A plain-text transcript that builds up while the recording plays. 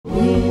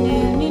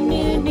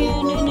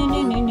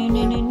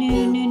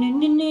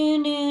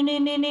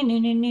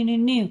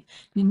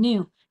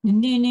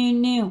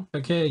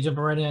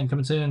jumping right in,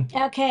 coming soon.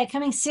 Okay,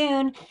 coming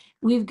soon.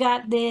 We've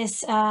got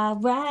this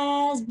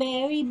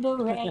raspberry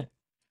beret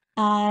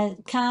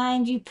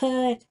kind you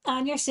put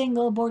on your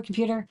single board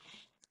computer.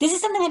 This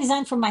is something I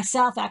designed for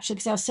myself actually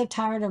because I was so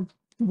tired of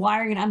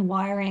wiring and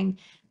unwiring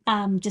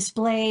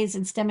displays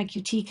and STEMMA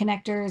QT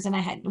connectors, and I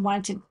had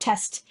wanted to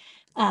test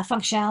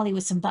functionality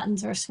with some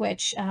buttons or a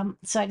switch.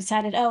 So I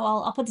decided,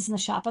 oh, I'll put this in the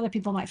shop. Other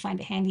people might find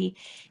it handy.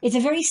 It's a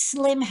very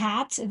slim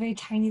hat, a very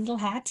tiny little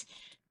hat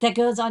that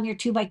goes on your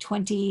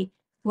 2x20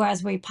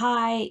 Raspberry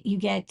Pi. You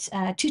get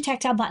two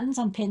tactile buttons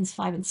on pins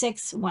 5 and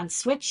 6, one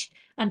switch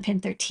on pin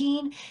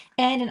 13,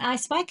 and an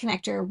EYESPI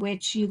connector,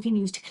 which you can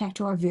use to connect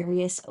to our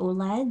various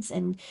OLEDs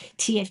and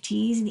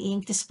TFTs and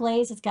e-ink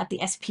displays. It's got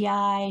the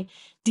SPI,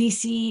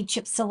 DC,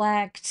 chip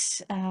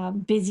select,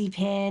 busy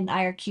pin,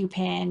 IRQ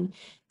pin,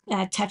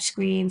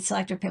 touchscreen,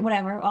 selector pin,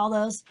 whatever, all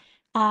those.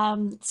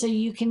 So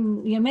you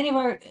can, many of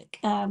our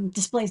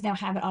displays now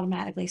have it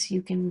automatically. So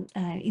you can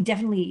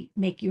definitely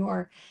make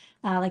your,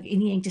 like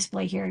an e-ink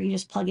display here, you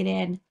just plug it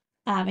in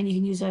and you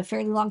can use a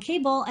fairly long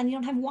cable and you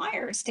don't have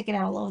wires sticking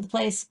out all over the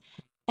place.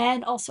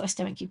 And also a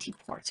STEMMA QT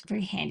port. It's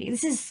very handy.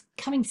 This is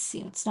coming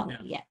soon. It's not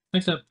ready yet.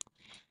 Next up.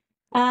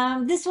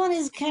 This one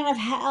is kind of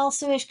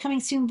also-ish coming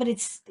soon, but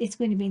it's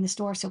going to be in the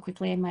store so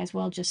quickly I might as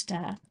well just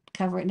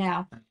cover it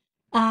now.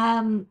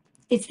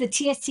 It's the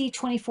TSC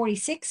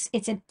 2046.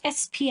 It's an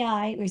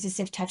SPI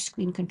resistive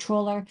touchscreen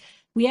controller.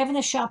 We have in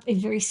the shop a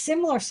very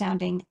similar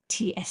sounding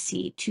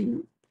TSC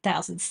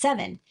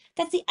 2007.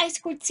 That's the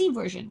I2C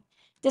version.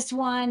 This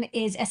one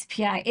is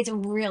SPI. It's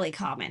really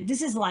common.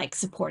 This is like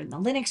supporting the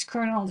Linux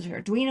kernel, the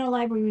Arduino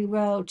library we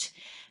wrote.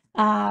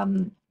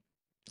 You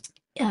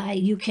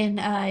can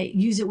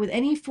use it with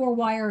any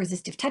 4-wire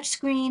resistive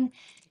touchscreen.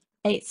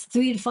 It's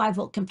 3 to 5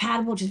 volt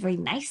compatible, which is very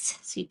nice.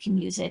 So you can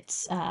use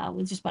it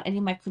with just about any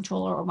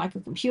microcontroller or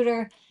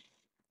microcomputer.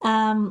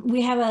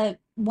 We have a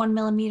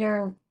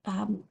 1mm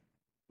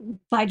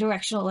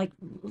bidirectional, like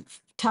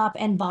top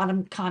and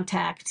bottom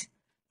contact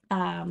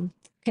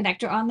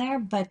connector on there,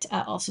 but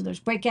also there's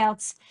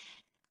breakouts.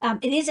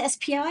 It is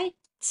SPI,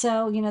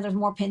 so there's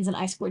more pins than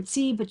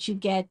I2C, but you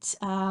get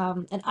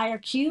an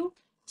IRQ,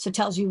 so it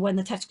tells you when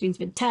the touchscreen's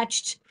been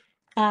touched.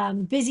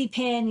 Busy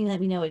pin, you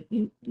let me know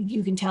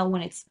you can tell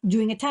when it's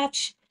doing a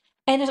touch.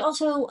 And there's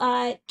also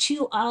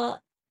two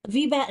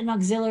VBAT and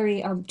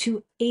auxiliary are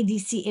two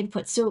ADC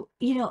inputs. So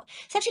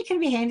it's actually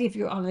going to be handy if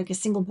you're on like a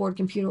single board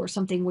computer or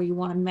something where you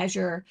want to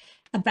measure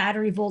a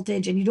battery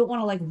voltage and you don't want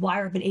to like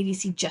wire up an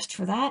ADC just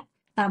for that.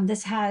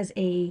 This has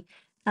a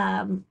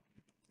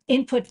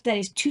input that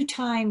is 2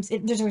 times,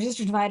 there's a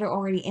resistor divider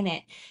already in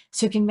it,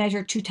 so it can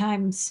measure 2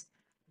 times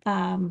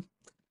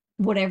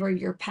whatever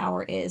your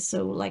power is.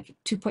 So like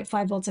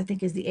 2.5 volts, I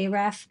think, is the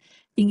AREF.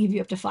 It can give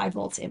you up to 5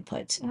 volts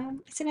input.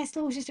 It's a nice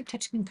little resistive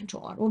touchscreen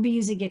controller. We'll be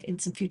using it in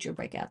some future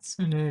breakouts.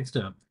 Next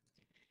up.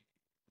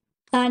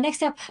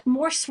 Next up,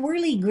 more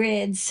swirly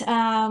grids.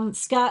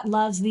 Scott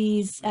loves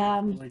these.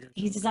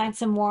 He's designed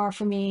some more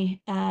for me.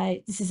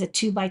 This is a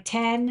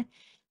 2x10.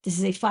 This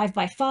is a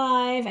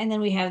 5x5, and then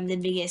we have the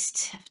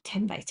biggest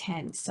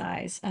 10x10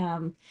 size.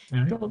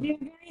 But we have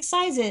various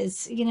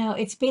sizes.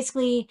 It's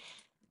basically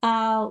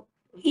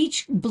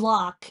each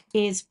block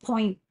is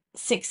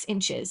 0.6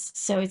 inches.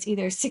 So it's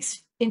either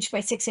 6 inch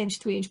by 6 inch,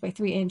 3 inch by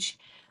 3 inch,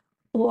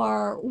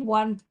 or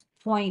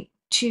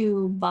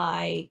 1.2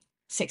 by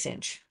 6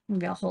 inch.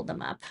 Maybe I'll hold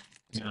them up.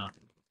 Yeah.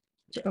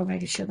 Or I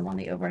can show them on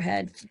the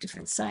overhead,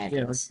 different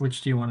sizes. Yeah,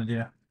 which do you want to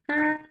do?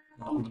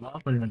 Hold them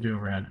up, or do you want to do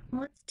overhead?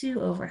 Let's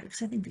do overhead,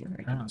 because I think the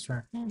overhead. Oh,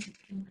 sure.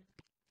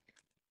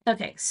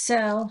 Okay,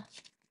 so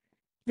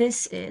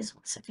this is,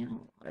 1 second,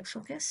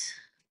 autofocus.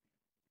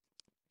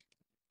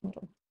 Oh,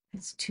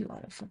 it's too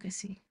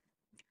autofocusy.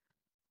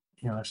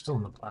 Yeah, they're still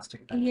in the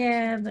plastic bag.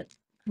 Yeah, but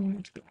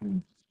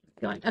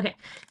going. Okay,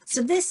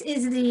 so this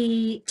is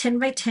the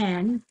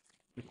 10x10.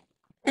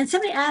 And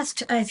somebody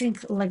asked, I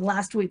think, like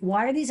last week,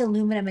 why are these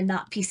aluminum and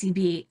not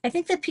PCB? I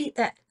think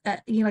that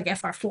like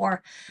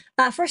FR4.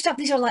 First off,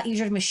 these are a lot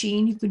easier to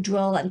machine. You could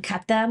drill and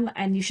cut them,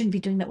 and you shouldn't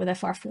be doing that with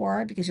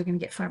FR4 because you're going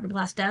to get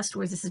fiberglass dust.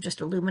 Whereas this is just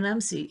aluminum,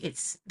 so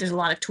there's a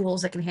lot of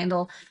tools that can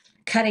handle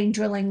cutting,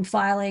 drilling,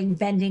 filing,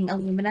 bending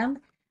aluminum.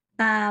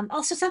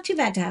 Also, it's not too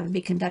bad to have it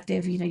be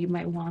conductive. You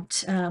might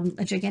want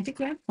a gigantic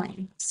ground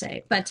plane,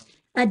 say, but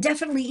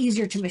definitely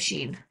easier to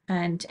machine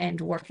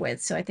and work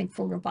with. So I think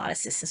for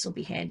roboticists, this will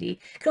be handy.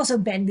 You could also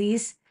bend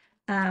these,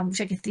 which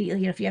I could see,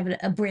 if you have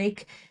a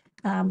break,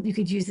 you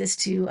could use this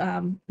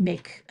to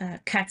make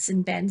cuts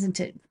and bends and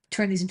to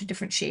turn these into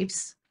different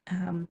shapes.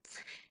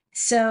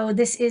 So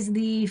this is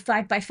the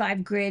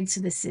 5x5 grid.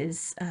 So this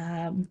is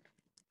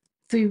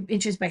 3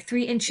 inches by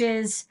 3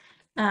 inches.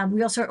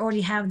 We also already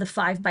have the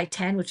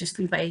 5x10, which is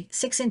 3 by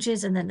 6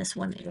 inches, and then this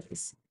one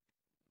is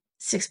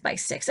 6 by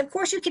 6. Of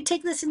course, you can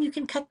take this and you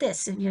can cut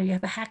this, and you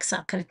have a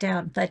hacksaw, cut it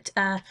down, but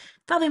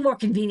probably more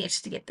convenient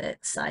just to get the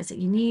size that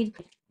you need.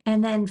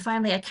 And then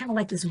finally, I kind of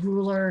like this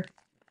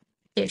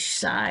ruler-ish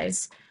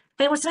size.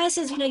 And what's nice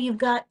is, you've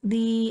got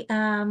the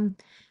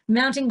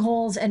mounting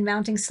holes and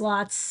mounting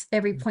slots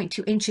every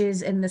 0.2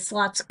 inches, and the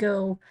slots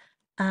go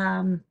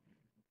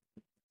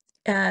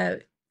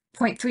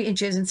 0.3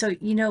 inches. And so,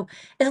 you know,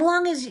 as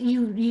long as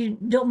you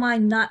don't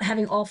mind not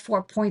having all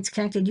 4 points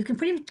connected, you can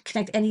pretty much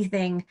connect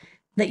anything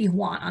that you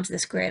want onto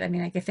this grid. I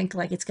mean, I think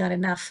like it's got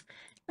enough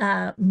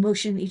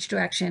motion in each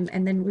direction.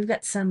 And then we've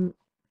got some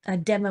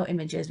demo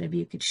images maybe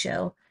you could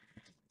show.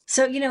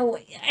 So, you know,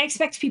 I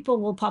expect people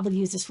will probably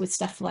use this with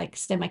stuff like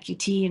STEMMA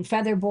QT and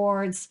feather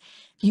boards.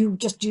 You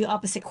just do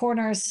opposite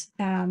corners,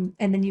 and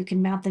then you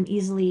can mount them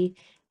easily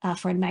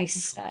for a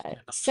nice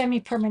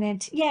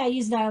semi-permanent. Yeah,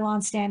 use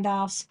nylon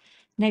standoffs.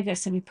 Now you've got a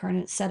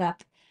semi-permanent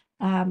setup.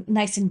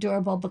 Nice and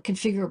durable, but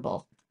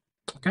configurable.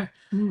 Okay.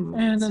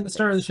 And then the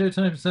start of the show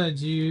tonight,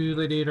 besides you,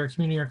 Lady 8, our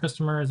community, our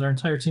customers, our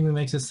entire team who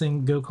makes this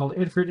thing go called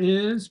Adafruit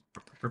is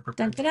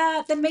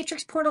the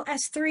Matrix Portal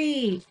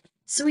S3.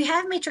 So we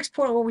have Matrix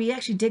Portal, well, we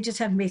actually did just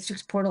have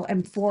Matrix Portal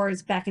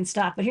M4s back in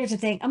stock. But here's the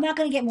thing, I'm not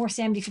going to get more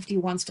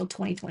SAMD51s till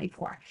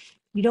 2024.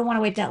 You don't want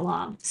to wait that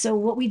long. So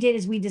what we did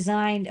is we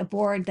designed a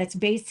board that's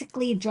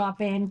basically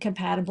drop-in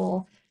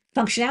compatible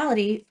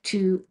functionality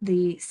to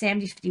the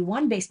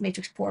SAMD51 based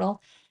Matrix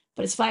Portal,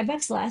 but it's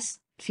 $5 less.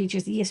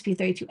 Features the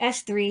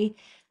ESP32S3,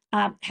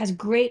 has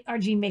great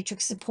RG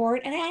matrix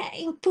support, and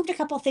improved a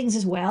couple of things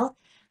as well.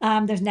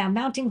 There's now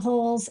mounting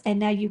holes, and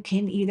now you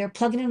can either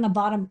plug it in the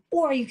bottom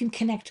or you can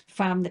connect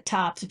from the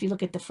top. So if you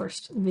look at the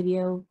first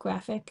video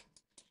graphic,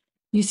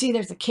 you see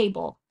there's a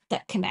cable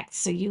that connects.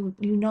 So you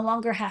no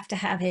longer have to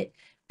have it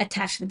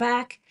attached to the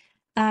back.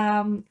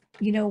 You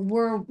know,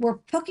 we're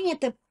poking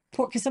at the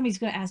port because somebody's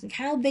going to ask, like,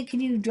 how big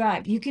can you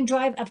drive? You can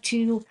drive up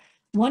to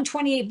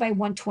 128 by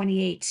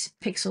 128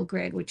 pixel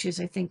grid, which is,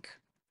 I think,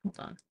 hold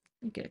on,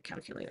 let me get a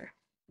calculator.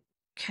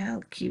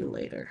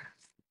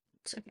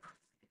 Second.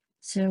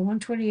 So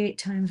 128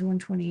 times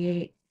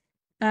 128.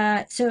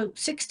 So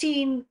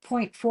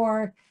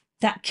 16.4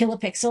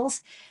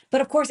 kilopixels.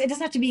 But of course, it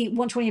doesn't have to be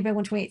 128 by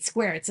 128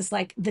 square. It's just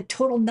like the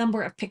total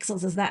number of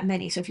pixels is that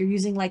many. So if you're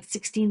using like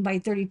 16 by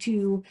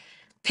 32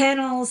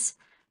 panels,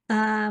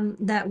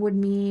 that would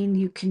mean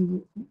you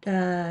can,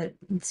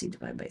 let's see,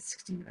 divide by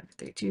 16 divided by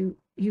 32.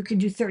 You can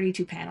do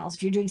 32 panels.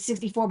 If you're doing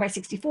 64 by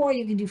 64,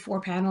 you can do 4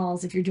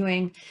 panels. If you're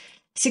doing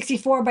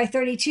 64 by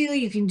 32,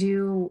 you can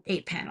do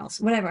 8 panels,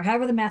 whatever,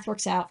 however the math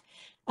works out.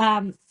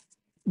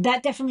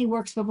 That definitely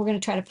works, but we're going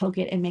to try to poke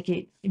it and make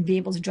it be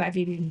able to drive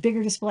even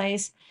bigger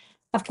displays.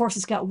 Of course,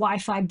 it's got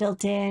Wi-Fi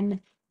built in.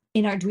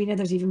 In Arduino,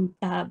 there's even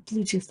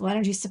Bluetooth Low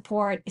Energy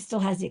support. It still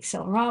has the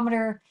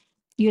accelerometer,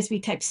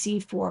 USB Type-C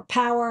for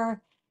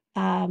power,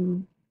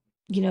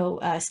 you know,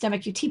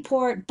 STEMMA QT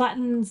port,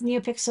 buttons,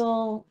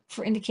 NeoPixel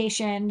for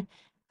indication.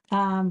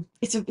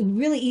 It's a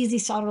really easy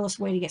solderless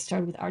way to get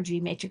started with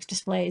RG matrix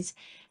displays.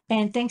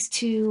 And thanks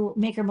to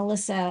maker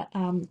Melissa,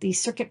 the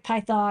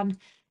CircuitPython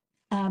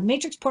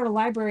matrix portal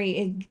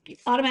library, it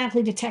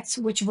automatically detects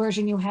which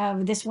version you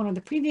have, this one or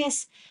the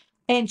previous.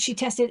 And she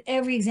tested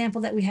every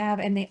example that we have,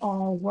 and they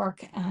all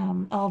work,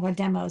 all of our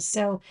demos.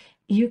 So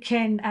you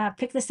can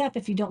pick this up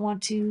if you don't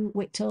want to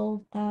wait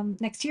till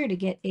next year to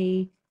get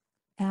a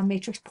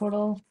matrix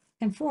portal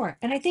M4.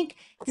 And I think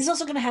this is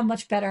also going to have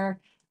much better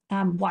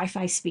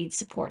Wi-Fi speed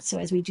support. So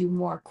as we do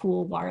more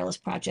cool wireless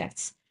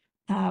projects,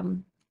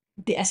 the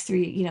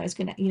S3, you know, is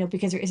going to, you know,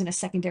 because there isn't a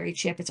secondary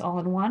chip, it's all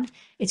in one,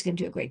 it's going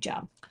to do a great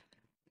job.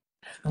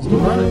 Let's go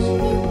products.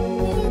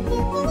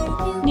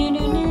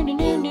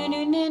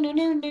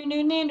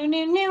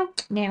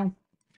 Now.